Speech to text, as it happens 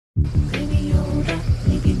Baby Yoda,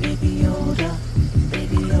 baby Yoda,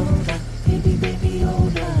 baby Yoda, baby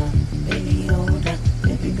Yoda, baby Yoda,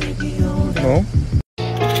 baby Yoda. No?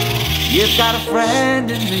 You've got a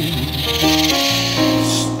friend in me.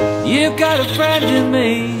 You've got a friend in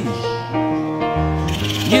me.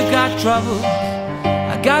 You've got trouble,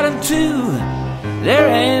 I got 'em too. There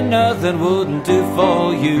ain't nothing wouldn't do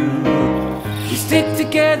for you. We stick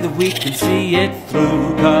together, we can see it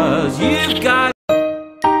through. 'Cause you've got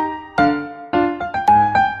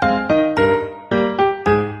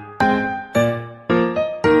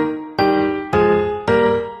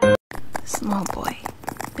small boy,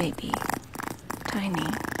 baby, tiny,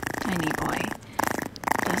 tiny boy,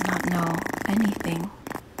 does not know anything,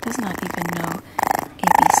 does not even know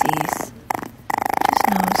ABCs, just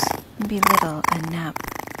knows be little and nap,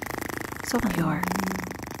 so pure.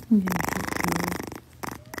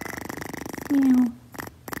 Meow.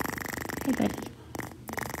 Hey buddy.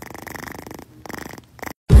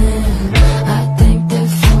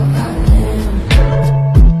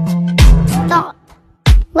 Stop!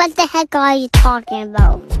 What the heck are you talking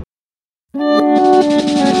about?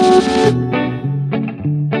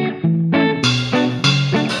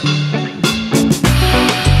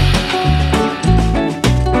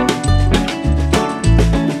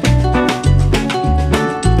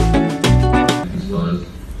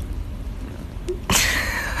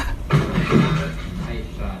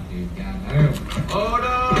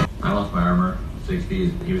 I lost my armor.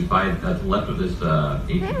 60s. He was by the left of this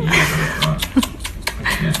ATV.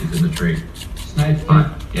 Yeah, he's in the tree. Snipes.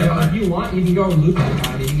 Fine. Yeah, Yeah, if fine. you want, you can go loot that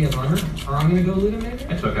guy. Maybe get armor. Or I'm gonna go loot him maybe?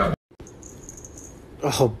 I took out.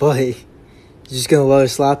 Oh, buddy. You just gonna let her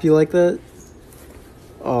slap you like that?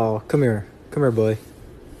 Oh, come here. Come here, boy.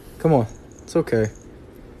 Come on. It's okay.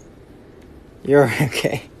 You're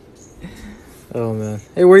okay. Oh, man.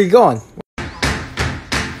 Hey, where you going?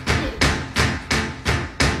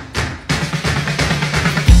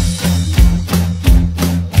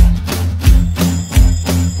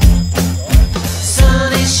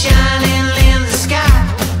 sun is shining in the sky.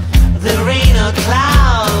 There ain't a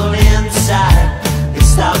cloud inside. It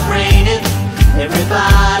stopped raining.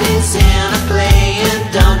 Everybody's in a playing.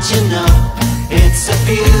 Don't you know? It's a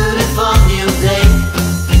beautiful new day.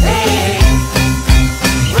 Hey,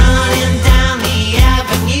 running down the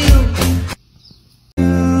avenue.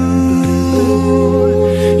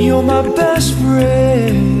 You're my best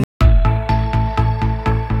friend.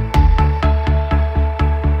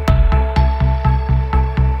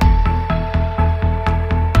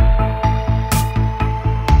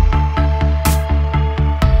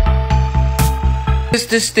 This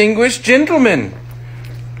distinguished gentleman.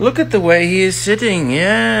 Look at the way he is sitting.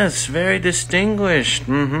 Yes, very distinguished.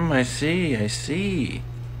 I see, I see.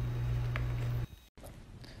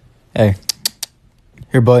 Hey.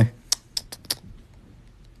 Here, boy.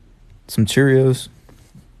 Some Cheerios.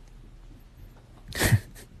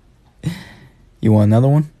 You want another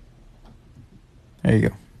one? There you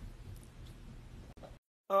go.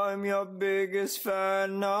 I'm your biggest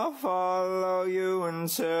fan, I'll follow you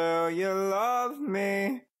until you love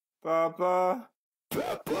me, Papa.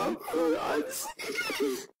 I'm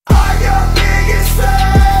your